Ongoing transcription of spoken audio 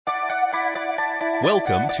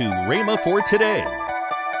Welcome to Rhema for Today.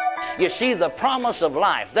 You see, the promise of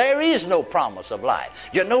life. There is no promise of life.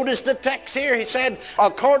 You notice the text here? He said,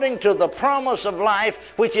 according to the promise of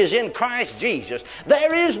life which is in Christ Jesus.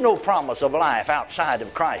 There is no promise of life outside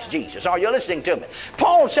of Christ Jesus. Are you listening to me?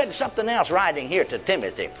 Paul said something else writing here to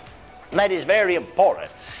Timothy. That is very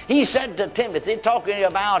important. He said to Timothy, talking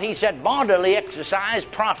about, he said, bodily exercise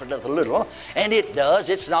profiteth little, and it does.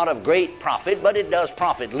 It's not of great profit, but it does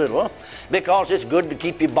profit little, because it's good to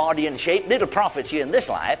keep your body in shape. It'll profit you in this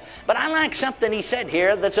life. But I like something he said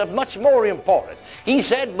here that's of much more important. He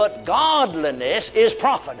said, but godliness is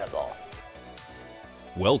profitable.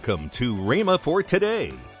 Welcome to Rhema for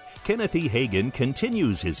Today. Kenneth E. Hagin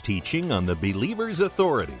continues his teaching on the believer's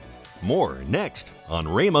authority. More next on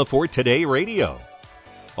Rhema for Today Radio.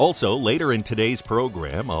 Also, later in today's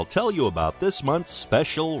program, I'll tell you about this month's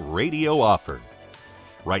special radio offer.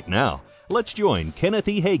 Right now, let's join Kenneth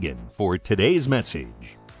E. Hagin for today's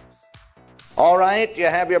message. All right, you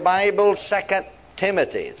have your Bible, 2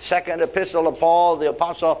 Timothy, second epistle of Paul, the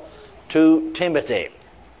apostle to Timothy.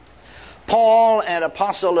 Paul, an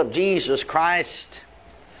apostle of Jesus Christ,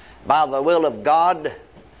 by the will of God,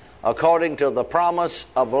 according to the promise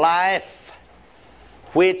of life,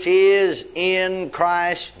 which is in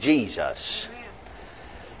Christ Jesus.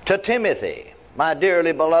 To Timothy, my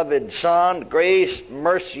dearly beloved son, grace,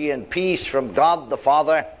 mercy, and peace from God the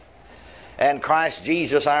Father and Christ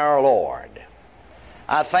Jesus our Lord.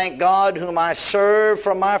 I thank God, whom I serve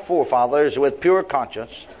from my forefathers with pure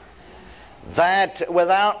conscience, that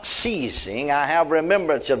without ceasing I have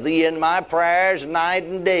remembrance of thee in my prayers night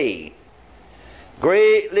and day,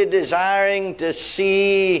 greatly desiring to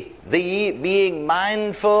see thee, being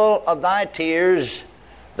mindful of thy tears,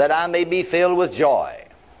 that I may be filled with joy.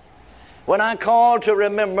 When I call to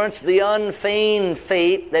remembrance the unfeigned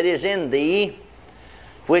faith that is in thee,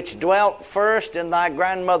 which dwelt first in thy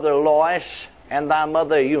grandmother Lois and thy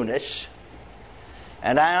mother Eunice,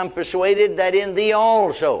 and I am persuaded that in thee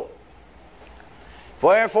also.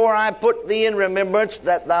 Wherefore I put thee in remembrance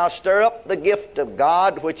that thou stir up the gift of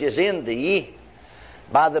God which is in thee,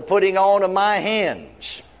 by the putting on of my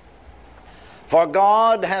hands. For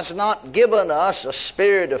God has not given us a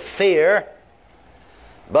spirit of fear,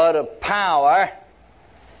 but of power,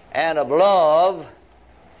 and of love,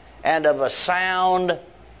 and of a sound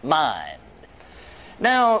mind.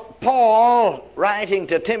 Now, Paul, writing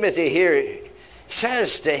to Timothy here,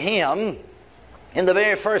 says to him, in the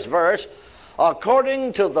very first verse,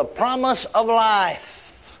 according to the promise of life.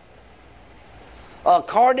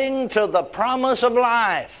 According to the promise of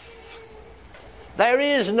life. There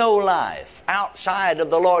is no life outside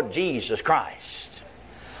of the Lord Jesus Christ.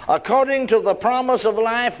 According to the promise of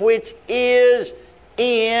life which is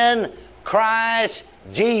in Christ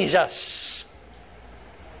Jesus.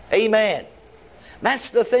 Amen.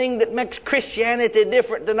 That's the thing that makes Christianity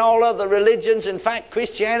different than all other religions. In fact,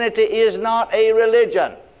 Christianity is not a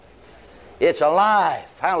religion. It's a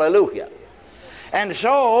life. Hallelujah. And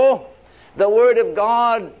so, the Word of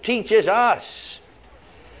God teaches us,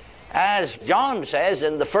 as John says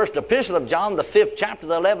in the first epistle of John, the 5th chapter,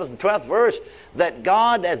 the 11th and 12th verse, that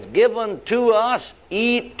God has given to us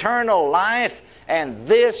eternal life, and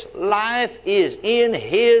this life is in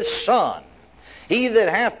His Son. He that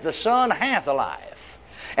hath the Son hath life,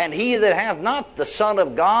 and he that hath not the Son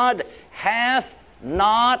of God hath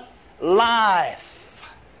not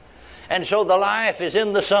life. And so the life is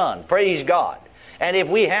in the Son. Praise God. And if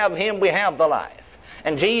we have Him, we have the life.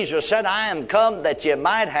 And Jesus said, I am come that you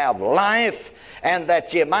might have life, and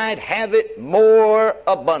that you might have it more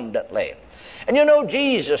abundantly. And you know,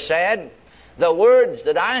 Jesus said, the words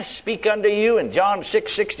that I speak unto you, in John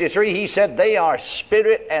 6:63, He said, they are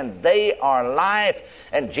spirit and they are life.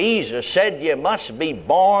 And Jesus said, you must be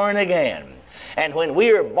born again. And when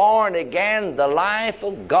we are born again, the life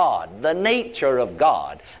of God, the nature of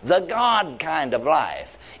God, the God kind of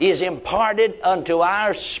life, is imparted unto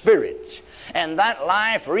our spirits. And that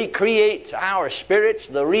life recreates our spirits,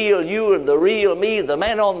 the real you and the real me, the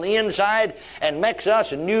man on the inside, and makes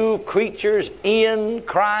us new creatures in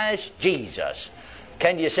Christ Jesus.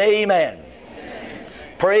 Can you say amen? Amen.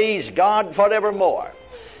 Praise God forevermore.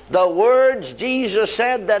 The words Jesus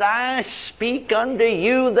said that I speak unto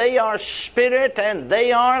you, they are spirit and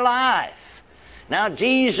they are life. Now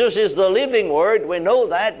Jesus is the living Word, we know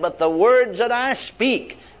that, but the words that I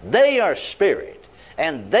speak, they are spirit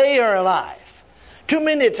and they are life. Too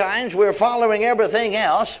many times we're following everything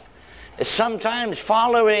else, sometimes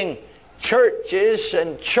following churches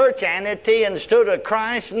and churchanity instead of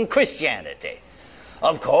Christ and Christianity.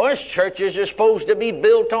 Of course, churches are supposed to be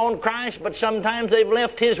built on Christ, but sometimes they've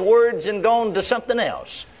left His words and gone to something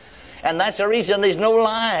else. And that's the reason there's no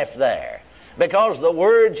life there. Because the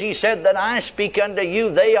words he said that I speak unto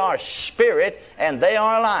you, they are spirit and they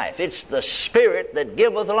are life. It's the Spirit that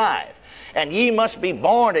giveth life. And ye must be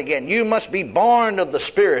born again. You must be born of the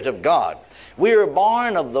Spirit of God. We are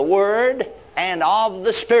born of the Word and of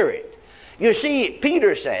the Spirit. You see,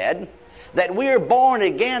 Peter said that we are born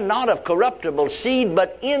again not of corruptible seed,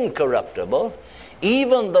 but incorruptible,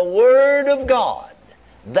 even the Word of God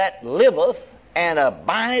that liveth and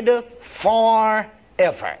abideth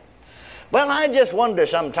forever. Well, I just wonder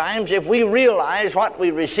sometimes if we realize what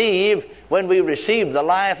we receive when we receive the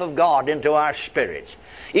life of God into our spirits.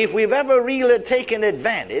 If we've ever really taken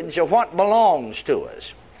advantage of what belongs to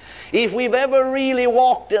us. If we've ever really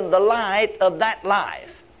walked in the light of that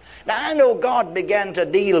life. Now, I know God began to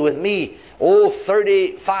deal with me,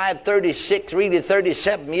 35, 36, really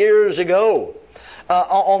 37 years ago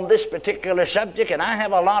on this particular subject, and I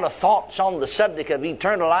have a lot of thoughts on the subject of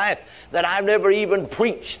eternal life that I've never even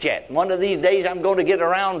preached yet. One of these days I'm going to get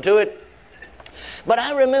around to it. But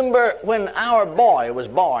I remember when our boy was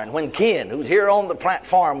born, when Ken, who's here on the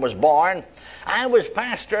platform, was born, I was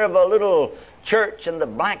pastor of a little church in the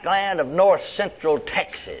black land of north central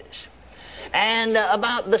Texas. And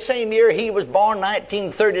about the same year he was born,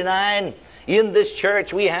 1939, in this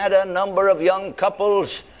church we had a number of young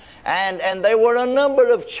couples, and there were a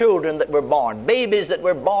number of children that were born, babies that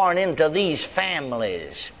were born into these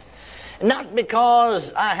families. Not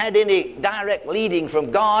because I had any direct leading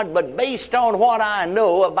from God, but based on what I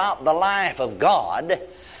know about the life of God,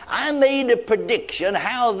 I made a prediction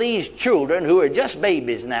how these children, who are just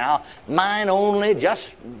babies now, mine only,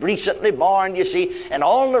 just recently born, you see, and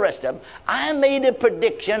all the rest of them, I made a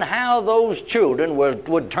prediction how those children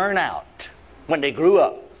would turn out when they grew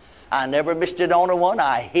up. I never missed it on a one.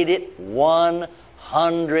 I hit it 100%.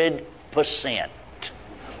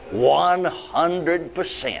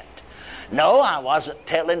 100%. No, I wasn't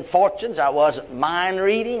telling fortunes. I wasn't mind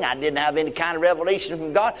reading. I didn't have any kind of revelation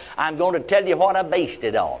from God. I'm going to tell you what I based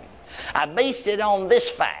it on. I based it on this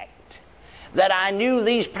fact, that I knew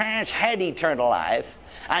these parents had eternal life.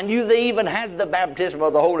 I knew they even had the baptism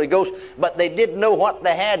of the Holy Ghost, but they didn't know what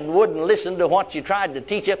they had and wouldn't listen to what you tried to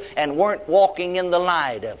teach them and weren't walking in the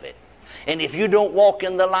light of it. And if you don't walk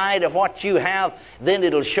in the light of what you have, then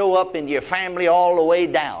it'll show up in your family all the way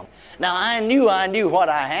down. Now, I knew what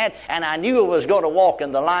I had, and I knew I was going to walk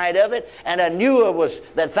in the light of it, and I knew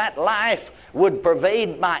that life would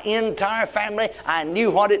pervade my entire family. I knew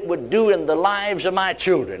what it would do in the lives of my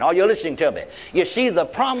children. Are you listening to me? You see, the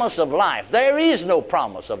promise of life. There is no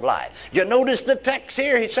promise of life. You notice the text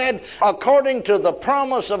here? He said, according to the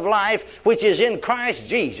promise of life which is in Christ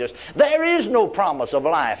Jesus. There is no promise of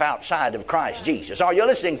life outside of Christ Jesus. Are you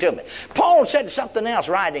listening to me? Paul said something else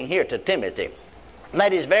writing here to Timothy.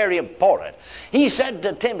 That is very important. He said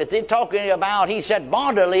to Timothy, he said,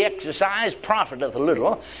 bodily exercise profiteth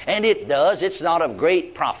little, and it does. It's not of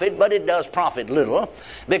great profit, but it does profit little,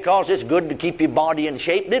 because it's good to keep your body in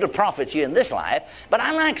shape. Little profits you in this life. But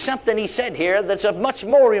I like something he said here that's of much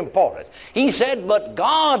more importance. He said, but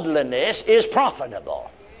godliness is profitable.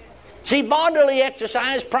 See, bodily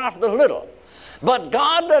exercise profiteth little. But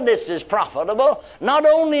godliness is profitable not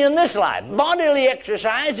only in this life. Bodily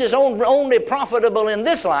exercise is only profitable in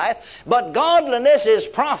this life, but godliness is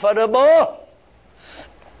profitable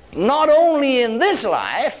not only in this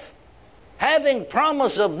life, having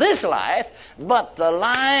promise of this life, but the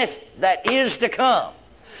life that is to come.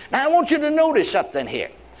 Now I want you to notice something here.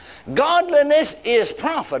 Godliness is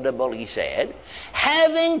profitable, he said,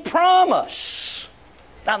 having promise.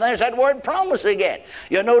 Now there's that word promise again.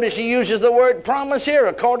 You'll notice he uses the word promise here,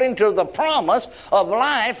 according to the promise of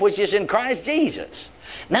life which is in Christ Jesus.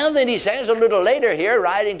 Now then he says a little later here,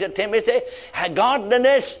 writing to Timothy,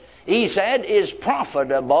 godliness, he said, is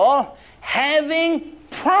profitable, having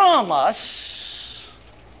promise,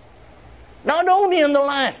 not only in the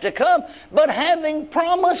life to come, but having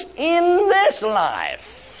promise in this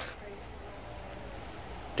life.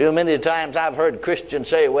 Too many times I've heard Christians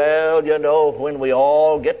say, well, you know, when we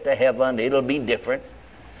all get to heaven, it'll be different.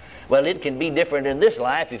 Well, it can be different in this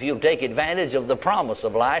life if you take advantage of the promise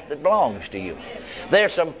of life that belongs to you.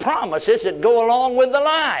 There's some promises that go along with the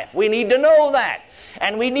life. We need to know that.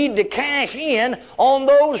 And we need to cash in on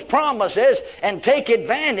those promises and take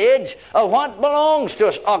advantage of what belongs to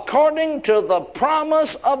us according to the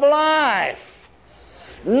promise of life.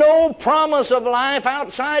 No promise of life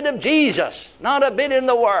outside of Jesus. Not a bit in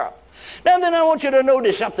the world. Now then I want you to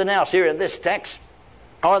notice something else here in this text,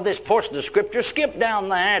 or this portion of Scripture. Skip down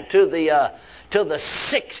there to the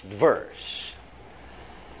 6th verse.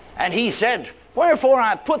 And he said, wherefore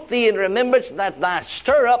I put thee in remembrance that thou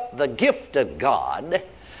stir up the gift of God,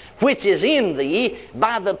 which is in thee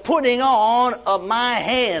by the putting on of my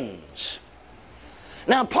hands.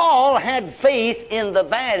 Now, Paul had faith in the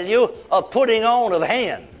value of putting on of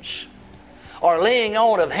hands, or laying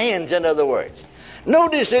on of hands, in other words.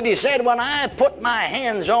 Notice that he said, when I put my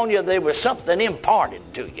hands on you, there was something imparted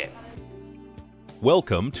to you.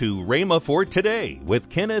 Welcome to Rhema for Today with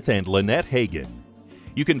Kenneth and Lynette Hagin.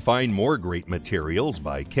 You can find more great materials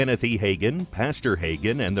by Kenneth E. Hagin, Pastor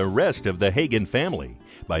Hagin, and the rest of the Hagin family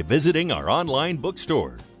by visiting our online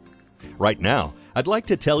bookstore. Right now, I'd like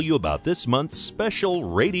to tell you about this month's special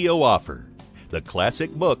radio offer, the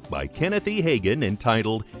classic book by Kenneth E. Hagin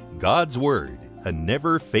entitled God's Word, A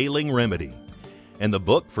Never-Failing Remedy, and the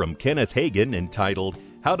book from Kenneth Hagin entitled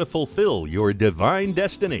How to Fulfill Your Divine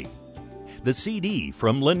Destiny, the CD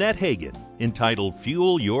from Lynette Hagin entitled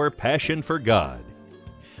Fuel Your Passion for God.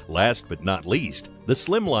 Last but not least, the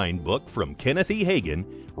Slimline book from Kenneth E. Hagin,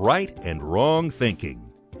 Right and Wrong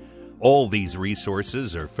Thinking. All these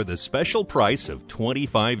resources are for the special price of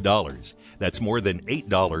 $25. That's more than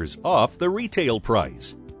 $8 off the retail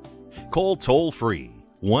price. Call toll-free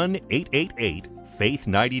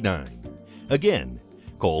 1-888-FAITH-99. Again,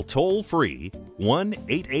 call toll-free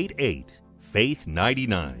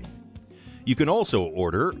 1-888-FAITH-99. You can also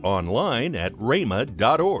order online at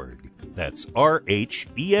rhema.org. That's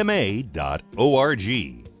rhema.org.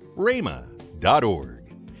 rhema.org.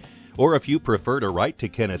 Or if you prefer to write to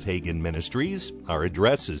Kenneth Hagin Ministries, our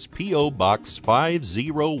address is P.O. Box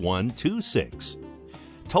 50126,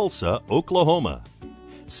 Tulsa, Oklahoma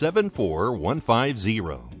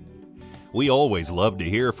 74150. We always love to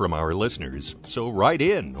hear from our listeners, so write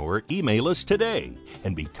in or email us today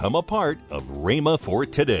and become a part of Rhema for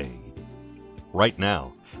Today. Right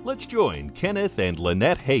now, let's join Kenneth and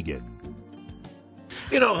Lynette Hagin.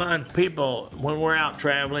 You know, hon, people, when we're out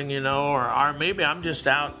traveling, you know, or maybe I'm just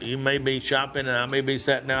out, you may be shopping and I may be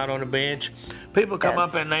sitting out on a bench. People come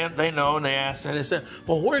up and they know and they ask and they say,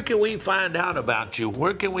 well, where can we find out about you?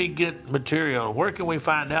 Where can we get material? Where can we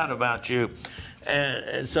find out about you?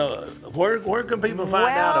 And so where can people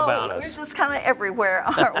find out about us? We're just kind of everywhere,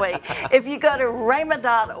 aren't we? If you go to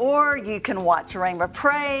rhema.org, you can watch Rhema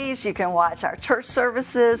Praise. You can watch our church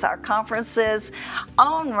services, our conferences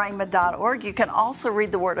on rhema.org. You can also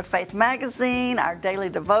read the Word of Faith magazine, our daily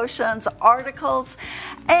devotions, articles,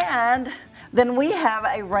 and then we have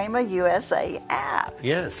a Rhema USA app.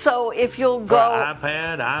 Yes. So if you'll go... For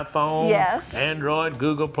iPad, iPhone, yes, Android,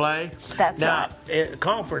 Google Play. That's right. Now,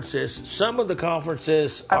 conferences, some of the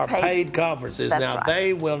conferences are paid conferences. That's now, right.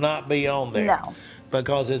 They will not be on there. No.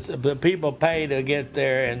 Because the people pay to get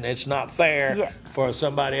there, and it's not fair for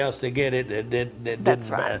somebody else to get it that didn't. That's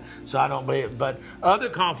right. So I don't believe it. But other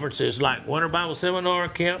conferences like Winter Bible Seminar,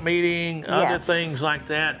 Camp Meeting, other things like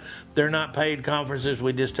that, they're not paid conferences.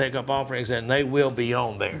 We just take up offerings, and they will be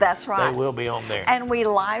on there. That's right. They will be on there. And we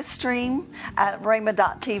live stream at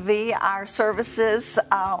rhema.tv. Our services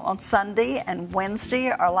on Sunday and Wednesday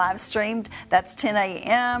are live streamed. That's 10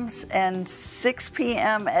 a.m. and 6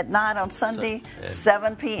 p.m. at night on Sunday,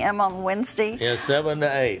 7 p.m. on Wednesday. Yeah, 7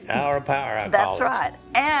 to 8. Hour of power, I call it. That's right.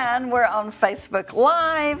 And we're on Facebook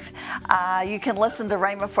Live. You can listen to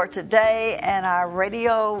Rhema for Today and our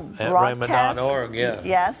radio broadcast. At rhema.org, yeah.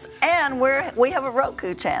 Yes. And we have a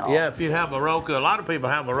Roku channel. Yeah, if you have a Roku, a lot of people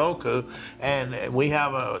have a Roku, and we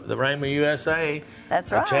have the Rhema USA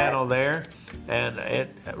channel there. And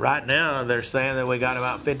right now they're saying that we got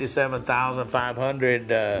about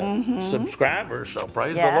 57,500 subscribers. So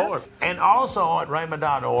praise the Lord. And also at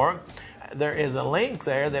rhema.org. There is a link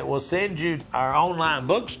there that will send you our online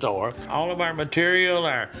bookstore, all of our material,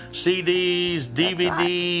 our CDs,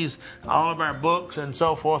 DVDs, all of our books, and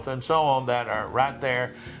so forth and so on that are right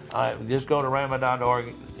there. Just go to rhema.org.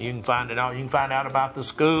 You can find it all. You can find out about the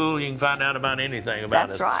school. You can find out about anything about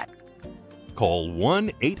us. That's right. Call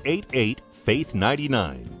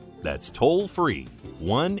 1-888-FAITH-99. That's toll free,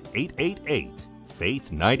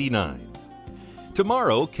 1-888-FAITH-99.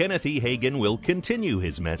 Tomorrow, Kenneth E. Hagin will continue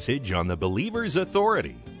his message on the believer's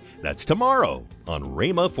authority. That's tomorrow on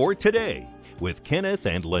Rhema for Today with Kenneth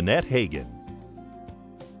and Lynette Hagin.